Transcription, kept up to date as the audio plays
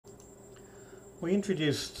We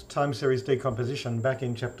introduced time series decomposition back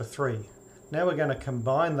in chapter 3. Now we're going to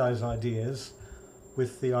combine those ideas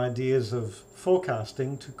with the ideas of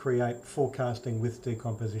forecasting to create forecasting with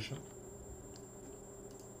decomposition.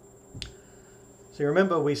 So you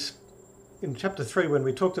remember in chapter 3 when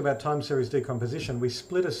we talked about time series decomposition, we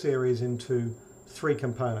split a series into 3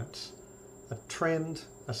 components: a trend,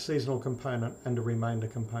 a seasonal component and a remainder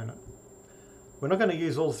component. We're not going to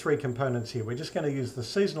use all 3 components here. We're just going to use the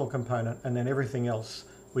seasonal component and then everything else,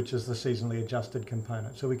 which is the seasonally adjusted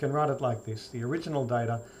component. So we can write it like this: the original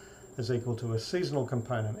data is equal to a seasonal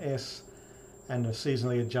component S and a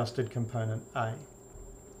seasonally adjusted component A.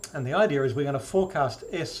 And the idea is we're going to forecast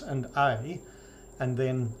S and A and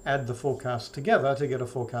then add the forecasts together to get a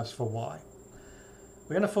forecast for Y.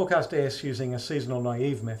 We're going to forecast S using a seasonal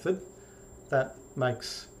naive method. That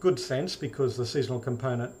makes good sense because the seasonal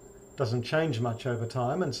component doesn't change much over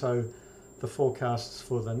time, and so the forecasts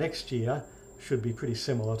for the next year should be pretty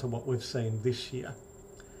similar to what we've seen this year.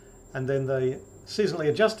 And then the seasonally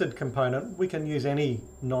adjusted component, we can use any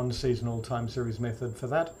non-seasonal time series method for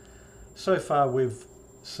that. So far we've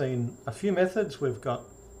seen a few methods. We've got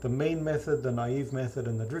the mean method, the naive method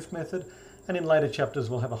and the drift method, and in later chapters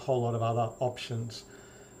we'll have a whole lot of other options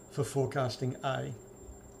for forecasting A.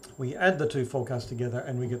 We add the 2 forecasts together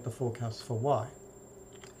and we get the forecast for Y.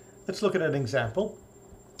 Let's look at an example.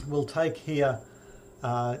 We'll take here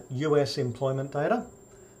US employment data,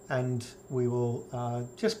 and we will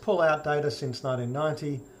just pull out data since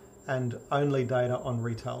 1990 and only data on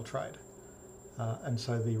retail trade. And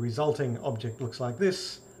so the resulting object looks like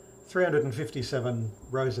this: 357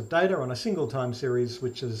 rows of data on a single time series,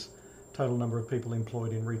 which is total number of people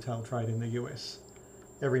employed in retail trade in the US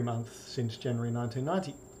every month since January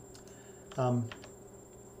 1990.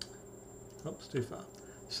 Oops, too far.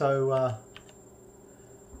 So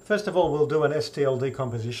first of all, we'll do an STL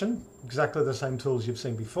decomposition, exactly the same tools you've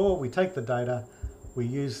seen before. We take the data, we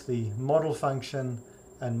use the model function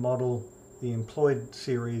and model the employed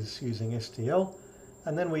series using STL,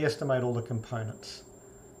 and then we estimate all the components.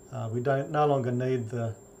 We no longer need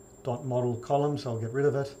the .model column, so I'll get rid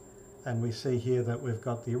of it. And we see here that we've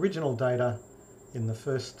got the original data in the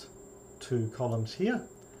first 2 columns here,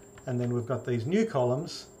 and then we've got these new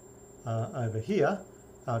columns over here: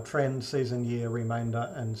 trend, season year,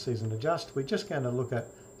 remainder and season adjust. We're just going to look at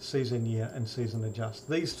season year and season adjust.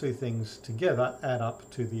 These 2 things together add up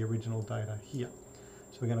to the original data here.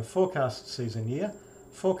 So we're going to forecast season year,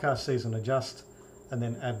 forecast season adjust, and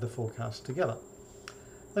then add the forecast together.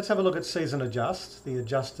 Let's have a look at season adjust, the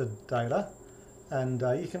adjusted data. And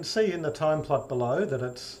you can see in the time plot below that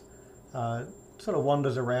it's sort of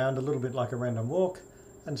wanders around a little bit like a random walk.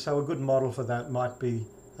 And so a good model for that might be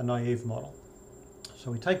a naive model. So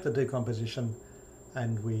we take the decomposition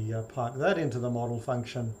and we pipe that into the model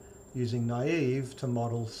function using naive to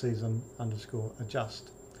model season underscore adjust.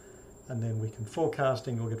 And then we can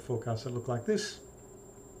forecasting, we'll get forecasts that look like this,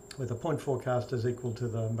 with a point forecast is equal to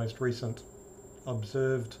the most recent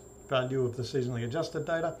observed value of the seasonally adjusted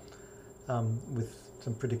data, with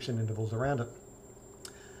some prediction intervals around it.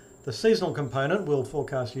 The seasonal component we'll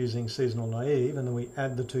forecast using seasonal naive, and then we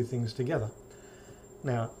add the 2 things together.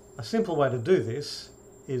 Now, a simple way to do this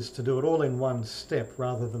is to do it all in one step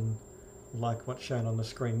rather than like what's shown on the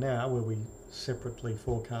screen now, where we separately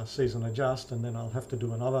forecast season adjust and then I'll have to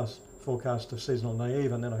do another forecast of seasonal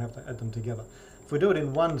naive and then I have to add them together. If we do it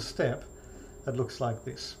in one step, it looks like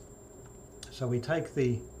this. So we take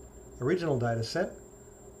the original data set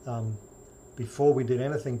before we did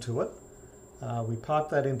anything to it. We pipe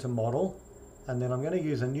that into model, and then I'm going to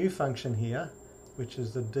use a new function here, which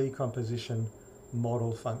is the decomposition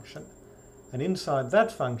model function. And inside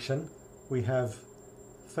that function, we have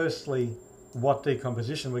firstly what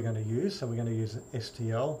decomposition we're going to use. So we're going to use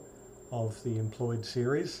STL of the employed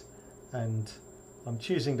series, and I'm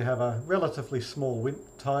choosing to have a relatively small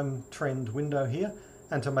time trend window here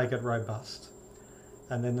and to make it robust.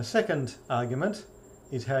 And then the second argument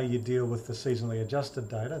is how you deal with the seasonally adjusted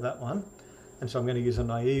data, that one. And so I'm going to use a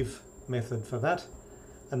naive method for that.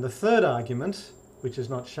 And the third argument, which is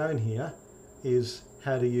not shown here, is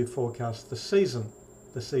how do you forecast the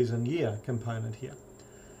season year component here.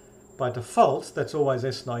 By default, that's always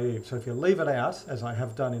S naive. So if you leave it out, as I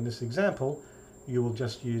have done in this example, you will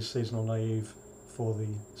just use seasonal naive for the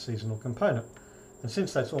seasonal component. And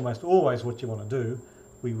since that's almost always what you want to do,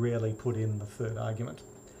 we rarely put in the third argument.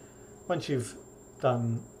 Once you've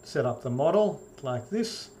set up the model like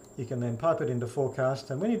this, you can then pipe it into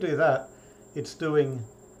forecast, and when you do that, it's doing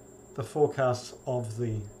the forecasts of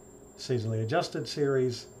the seasonally adjusted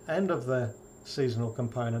series and of the seasonal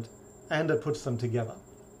component, and it puts them together.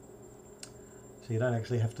 So you don't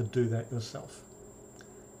actually have to do that yourself.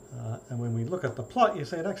 And when we look at the plot, you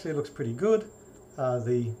see it actually looks pretty good.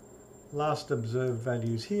 The last observed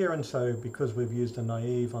values here, and so because we've used a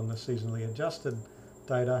naive on the seasonally adjusted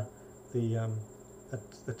data,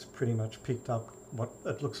 it's pretty much picked up what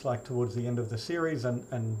it looks like towards the end of the series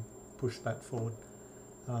and pushed that forward.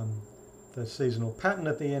 The seasonal pattern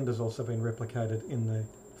at the end has also been replicated in the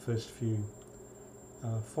first few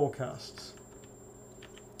forecasts.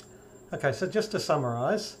 Okay, so just to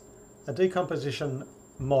summarise, a decomposition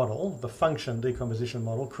model, the function decomposition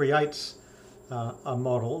model, creates a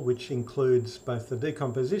model which includes both the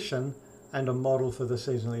decomposition and a model for the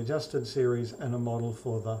seasonally adjusted series and a model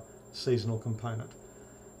for the seasonal component.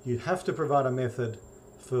 You'd have to provide a method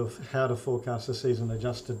for how to forecast a season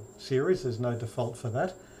adjusted series. There's no default for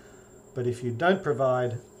that. But if you don't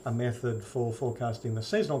provide a method for forecasting the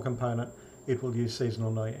seasonal component, it will use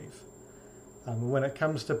seasonal naive. When it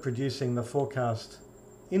comes to producing the forecast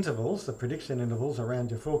intervals, the prediction intervals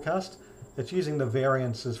around your forecast, it's using the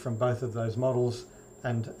variances from both of those models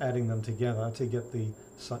and adding them together to get the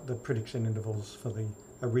prediction intervals for the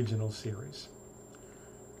original series.